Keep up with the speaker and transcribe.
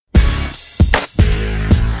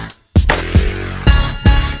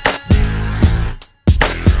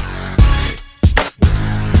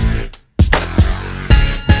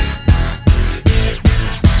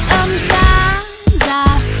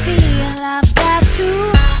to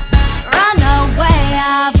run away.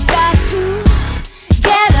 I've got to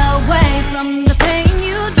get away from the pain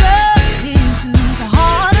you drove into the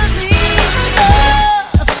heart of me.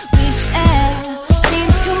 Love we share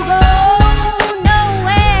seems to go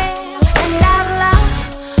nowhere, and I've lost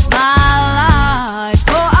my life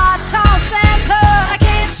for our toss and turn. I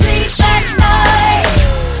can't sleep at night.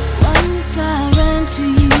 Once I ran to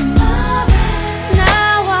you,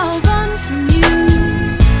 now I'll run from you.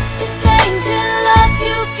 This tainted love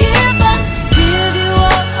you've given, give you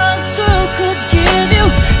all a girl could give you.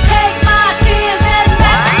 Take my tears and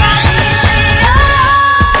that's not really love.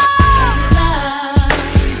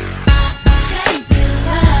 Tainted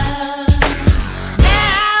love.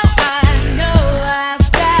 Now I know I've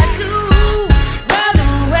got to run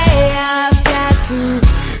away. I've got to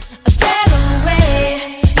get away.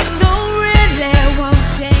 You don't really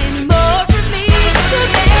want any more from me. To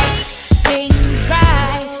make things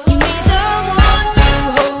right, you need someone to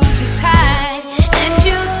hold you tight. And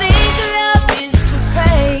you think love is to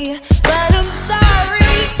pray, but I'm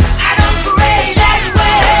sorry, I don't pray that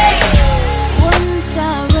way. Once I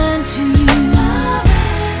ran to you,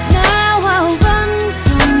 now I'll run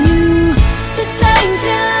from you. This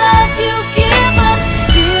tainted love you've given,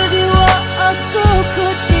 give you all a girl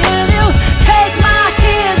could give you. Take my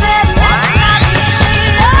tears and that's not really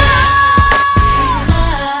love.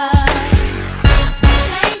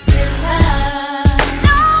 Tainted love.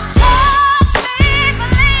 Don't touch me,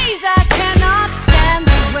 please. I cannot stand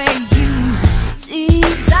the way you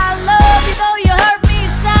tease. I love you though you hurt me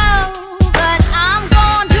so, but I'm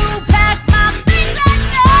going to pack my things and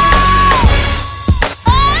go.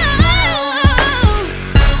 Oh,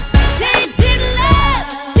 tainted love,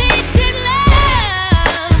 tainted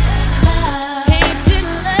love, tainted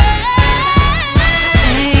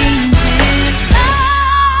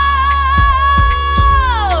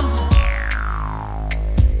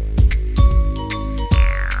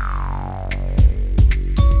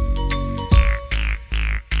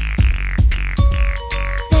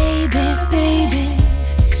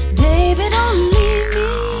Baby, don't leave me.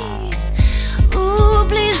 Ooh,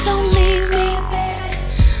 please don't leave me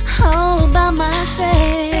all by myself.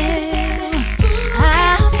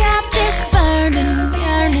 I've got this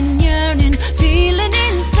burning, yearning feeling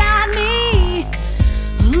inside me.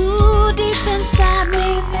 Ooh, deep inside me,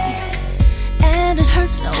 and it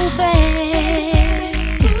hurts so bad.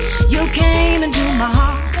 You came into my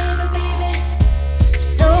heart